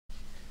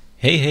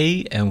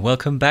Hey, and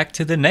welcome back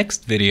to the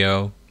next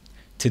video.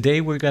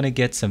 Today we're gonna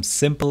get some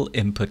simple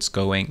inputs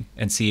going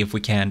and see if we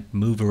can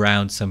move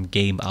around some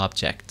game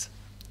object.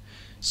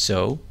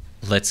 So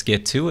let's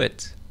get to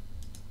it.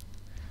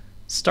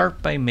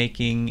 Start by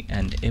making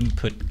an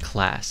input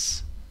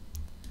class.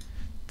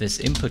 This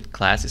input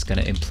class is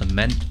gonna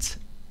implement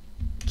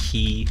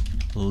key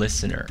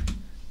listener,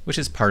 which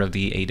is part of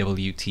the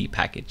AWT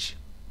package.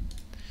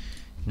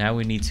 Now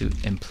we need to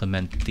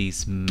implement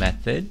these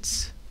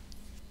methods.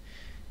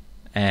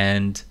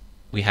 And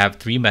we have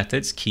three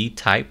methods: key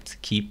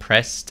typed, key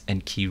pressed,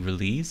 and key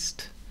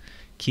released.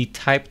 Key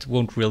typed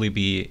won't really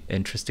be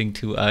interesting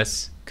to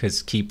us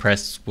because key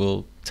pressed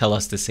will tell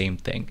us the same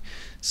thing.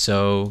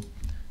 So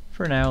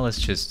for now, let's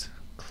just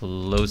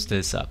close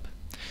this up.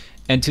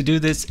 And to do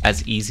this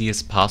as easy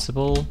as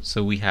possible,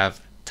 so we have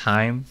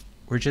time,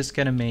 we're just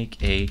gonna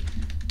make a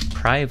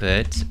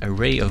private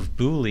array of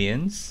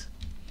booleans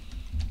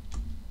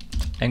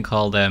and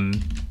call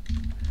them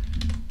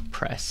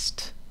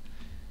pressed.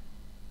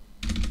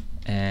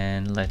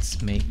 And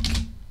let's make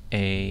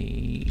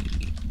a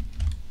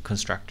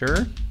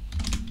constructor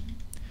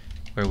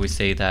where we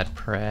say that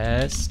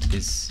pressed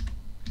is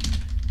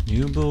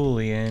new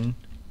boolean,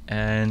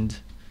 and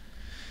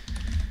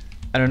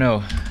I don't know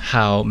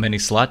how many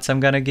slots I'm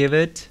gonna give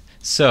it.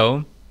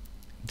 So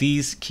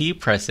these key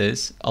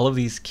presses, all of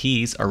these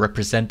keys are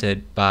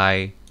represented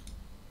by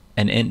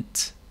an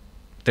int.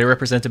 They're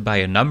represented by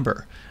a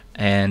number,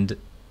 and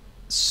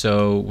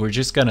so we're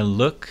just gonna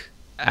look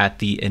at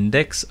the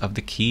index of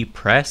the key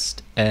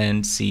pressed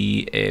and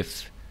see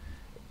if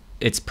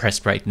it's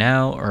pressed right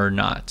now or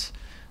not.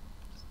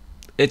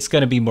 It's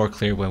going to be more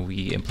clear when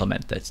we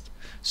implement this.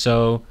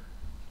 So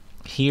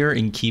here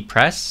in key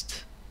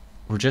pressed,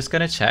 we're just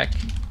going to check.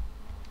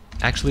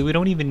 Actually, we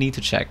don't even need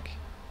to check.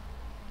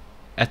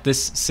 At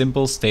this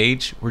simple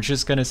stage, we're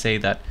just going to say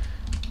that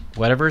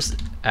whatever's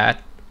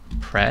at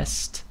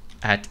pressed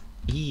at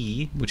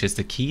E, which is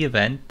the key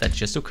event that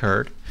just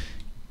occurred,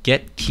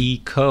 get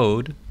key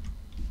code,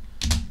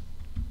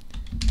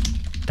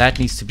 that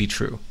needs to be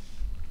true.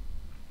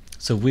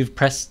 So we've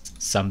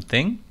pressed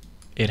something,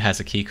 it has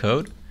a key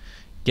code,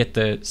 get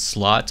the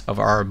slot of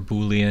our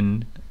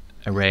Boolean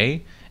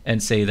array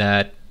and say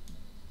that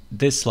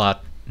this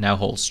slot now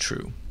holds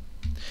true.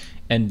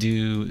 And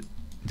do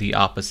the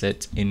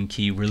opposite in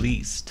key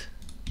released.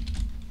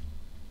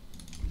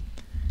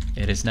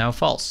 It is now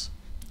false.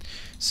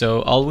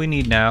 So all we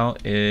need now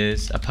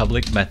is a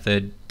public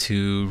method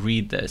to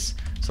read this.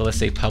 So let's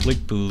say public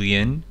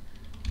Boolean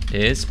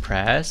is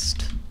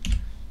pressed,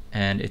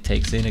 and it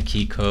takes in a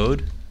key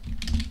code,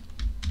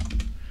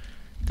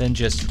 then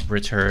just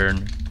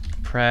return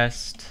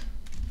pressed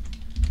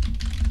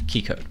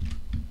key code.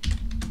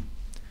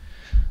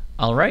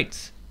 All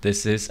right,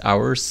 this is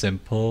our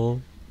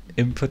simple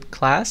input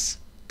class.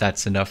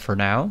 That's enough for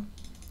now.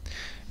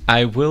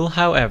 I will,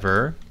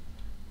 however,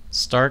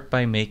 start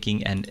by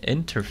making an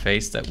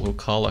interface that we'll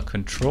call a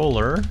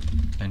controller,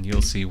 and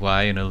you'll see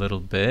why in a little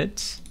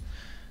bit.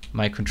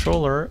 My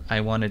controller,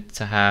 I want it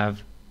to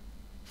have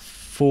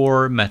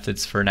 4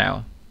 methods for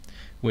now,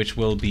 which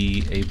will be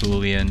a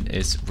Boolean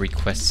is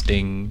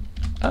requesting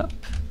up,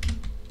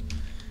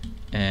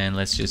 and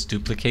let's just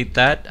duplicate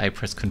that. I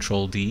press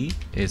Ctrl D,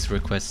 is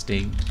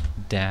requesting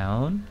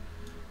down,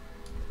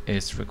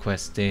 is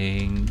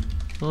requesting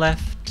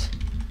left,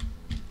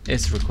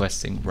 is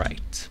requesting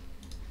right.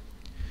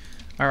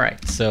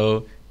 Alright,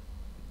 so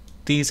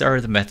these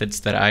are the methods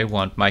that I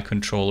want my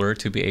controller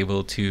to be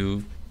able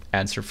to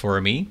answer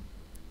for me.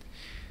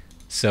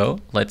 So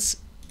let's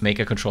make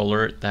a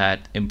controller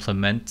that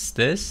implements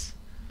this.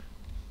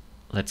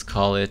 Let's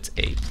call it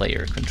a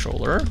player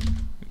controller.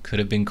 It could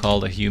have been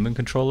called a human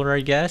controller,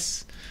 I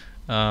guess.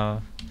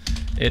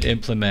 It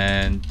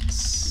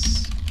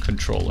implements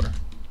controller.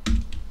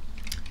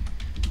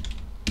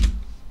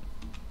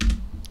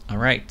 All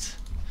right.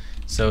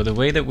 So the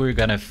way that we're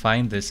gonna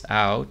find this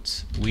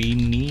out, we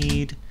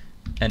need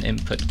an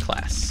input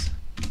class.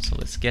 So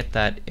let's get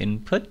that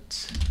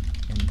input,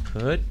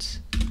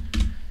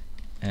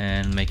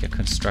 and make a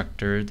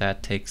constructor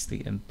that takes the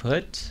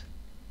input,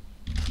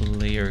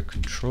 player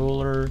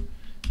controller,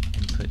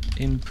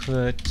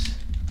 input,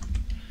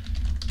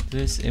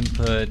 this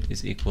input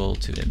is equal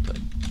to input.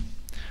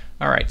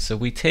 All right, so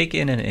we take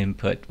in an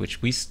input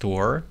which we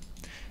store,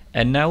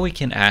 and now we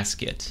can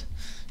ask it.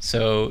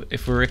 So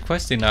if we're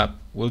requesting up,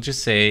 we'll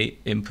just say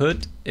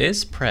input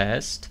is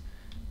pressed,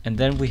 and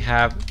then we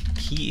have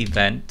key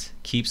event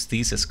keeps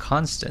these as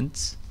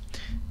constants.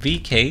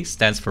 VK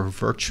stands for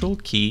virtual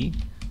key,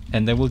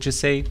 and then we'll just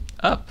say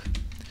up,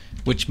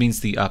 which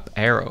means the up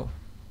arrow.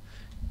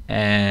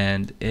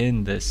 And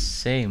in the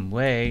same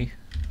way,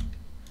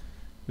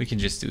 we can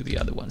just do the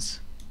other ones.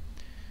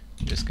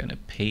 I'm just gonna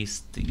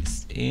paste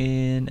these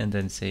in and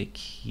then say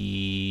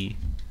key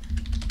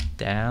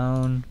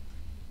down,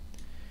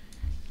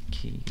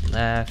 key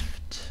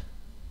left,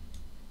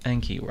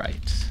 and key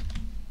right.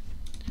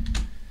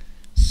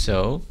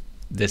 So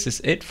this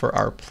is it for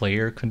our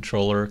player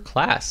controller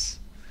class.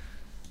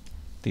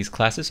 These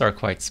classes are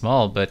quite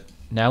small, but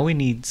now we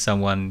need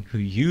someone who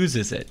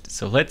uses it.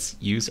 So let's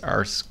use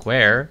our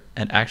square,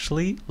 and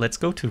actually let's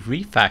go to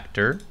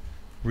refactor,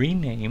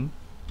 rename,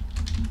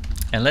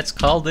 and let's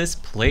call this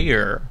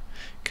player,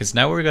 because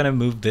now we're gonna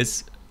move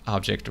this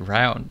object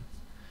around.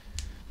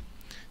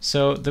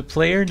 So the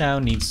player now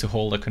needs to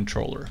hold a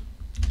controller.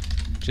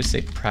 Just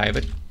say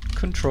private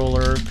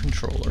controller,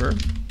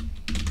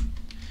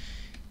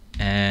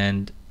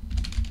 and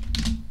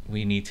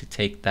we need to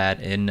take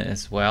that in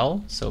as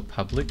well. So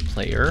public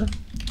player,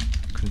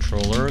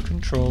 controller,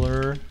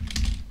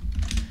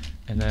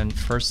 and then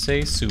first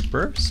say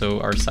super, so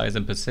our size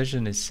and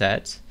position is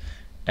set,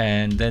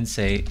 and then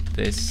say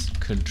this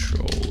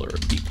controller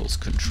equals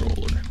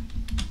controller.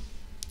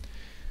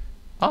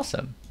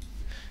 Awesome.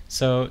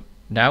 So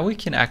now we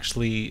can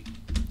actually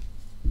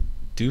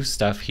do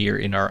stuff here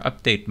in our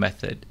update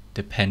method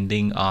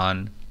depending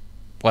on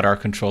what our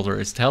controller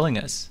is telling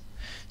us.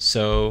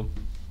 So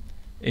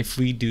if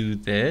we do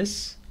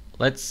this,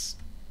 let's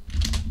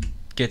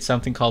get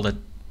something called a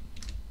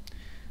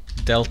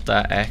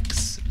delta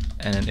x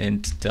and an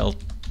int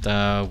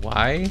delta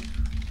y.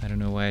 I don't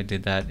know why I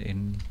did that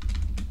in,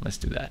 let's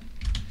do that.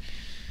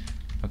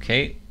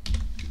 Okay,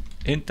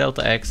 int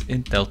delta x,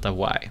 int delta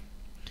y.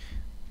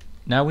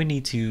 Now we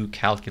need to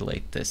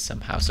calculate this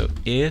somehow. So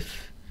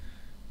if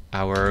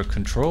our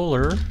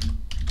controller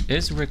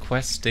is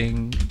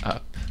requesting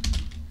up,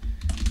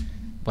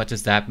 what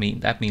does that mean?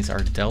 That means our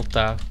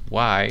delta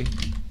y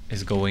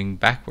is going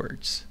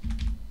backwards.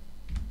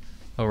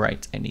 All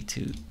right, I need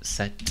to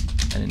set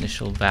an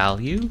initial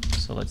value.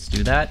 So let's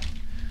do that.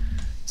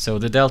 So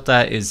the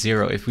delta is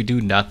 0. If we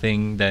do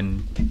nothing,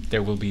 then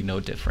there will be no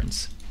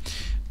difference.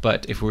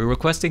 But if we're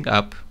requesting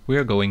up,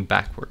 we're going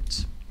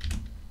backwards.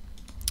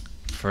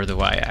 For the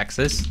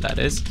y-axis, that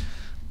is,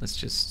 let's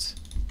just,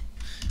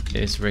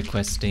 is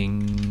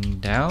requesting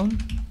down,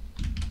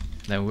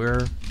 then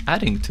we're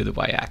adding to the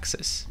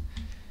y-axis.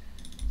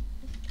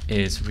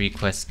 Is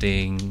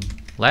requesting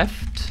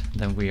left,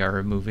 then we are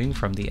removing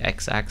from the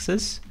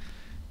x-axis,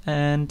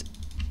 and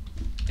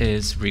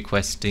is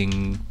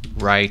requesting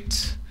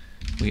right,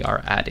 we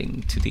are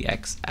adding to the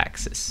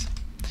x-axis.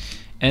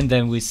 And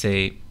then we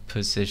say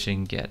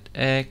position get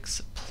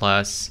x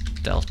plus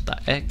delta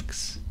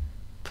x,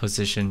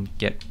 position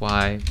get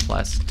y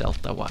plus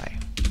delta y.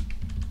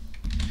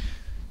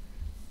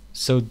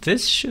 So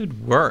this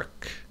should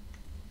work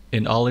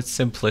in all its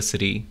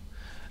simplicity.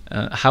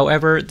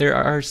 However, there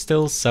are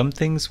still some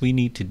things we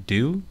need to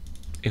do.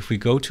 If we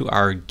go to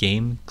our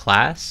game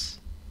class,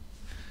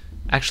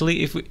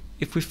 actually if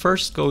we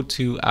first go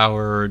to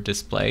our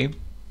display,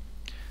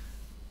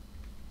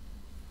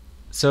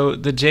 so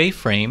the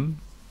JFrame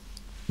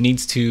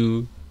needs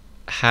to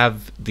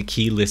have the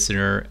key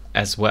listener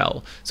as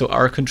well. So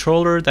our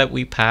controller that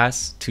we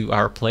pass to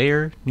our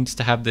player needs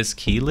to have this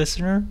key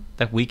listener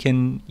that we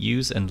can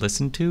use and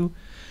listen to.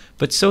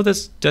 But so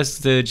does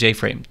the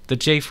JFrame. The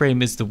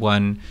JFrame is the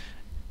one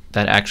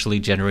that actually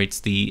generates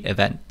the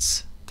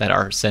events that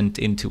are sent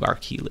into our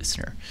key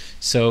listener.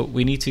 So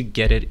we need to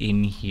get it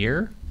in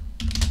here.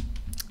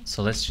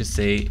 So let's just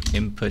say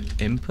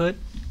input,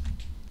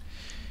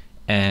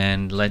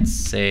 and let's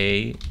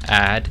say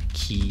add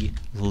key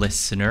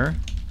listener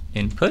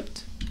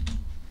input.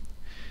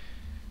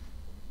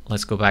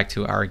 Let's go back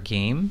to our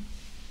game.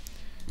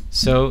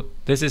 So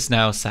this is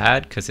now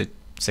sad because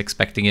it's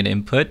expecting an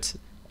input,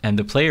 and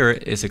the player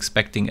is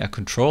expecting a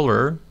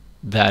controller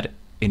that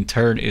in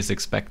turn is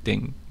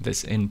expecting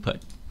this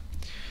input.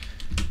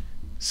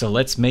 So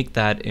let's make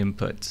that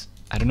input.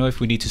 I don't know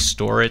if we need to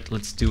store it.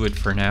 Let's do it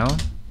for now.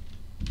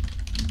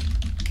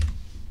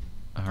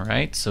 All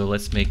right, so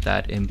let's make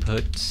that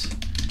input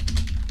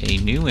a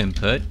new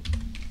input.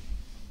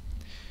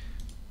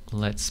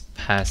 Let's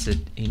pass it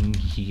in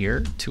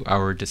here to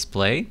our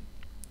display.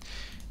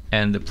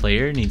 And the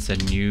player needs a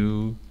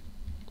new,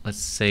 let's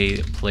say,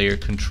 player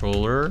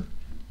controller,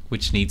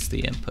 which needs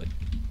the input.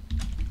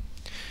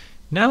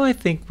 Now I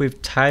think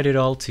we've tied it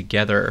all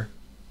together.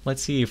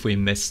 Let's see if we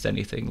missed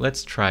anything.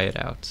 Let's try it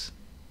out.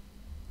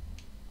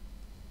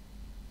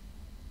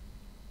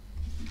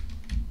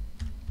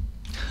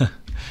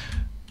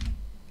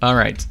 All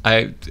right,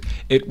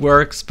 it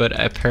works, but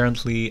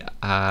apparently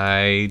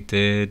I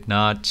did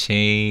not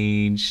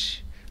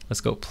change.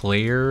 Let's go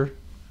player.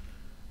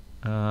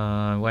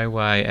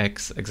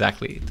 YYX,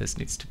 exactly. This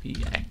needs to be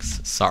X.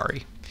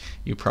 Sorry,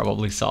 you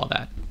probably saw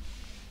that.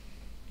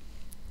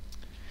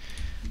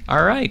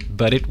 All right,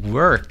 but it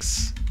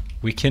works.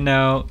 We can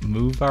now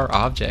move our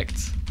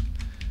objects.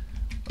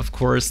 Of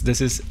course,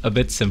 this is a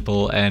bit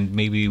simple, and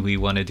maybe we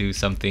want to do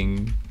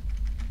something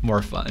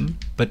more fun,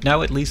 but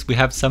now at least we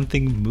have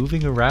something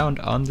moving around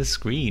on the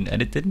screen, and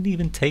it didn't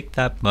even take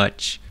that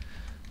much.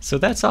 So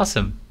that's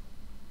awesome.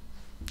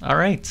 All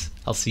right,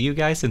 I'll see you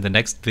guys in the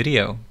next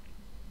video.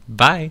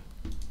 Bye.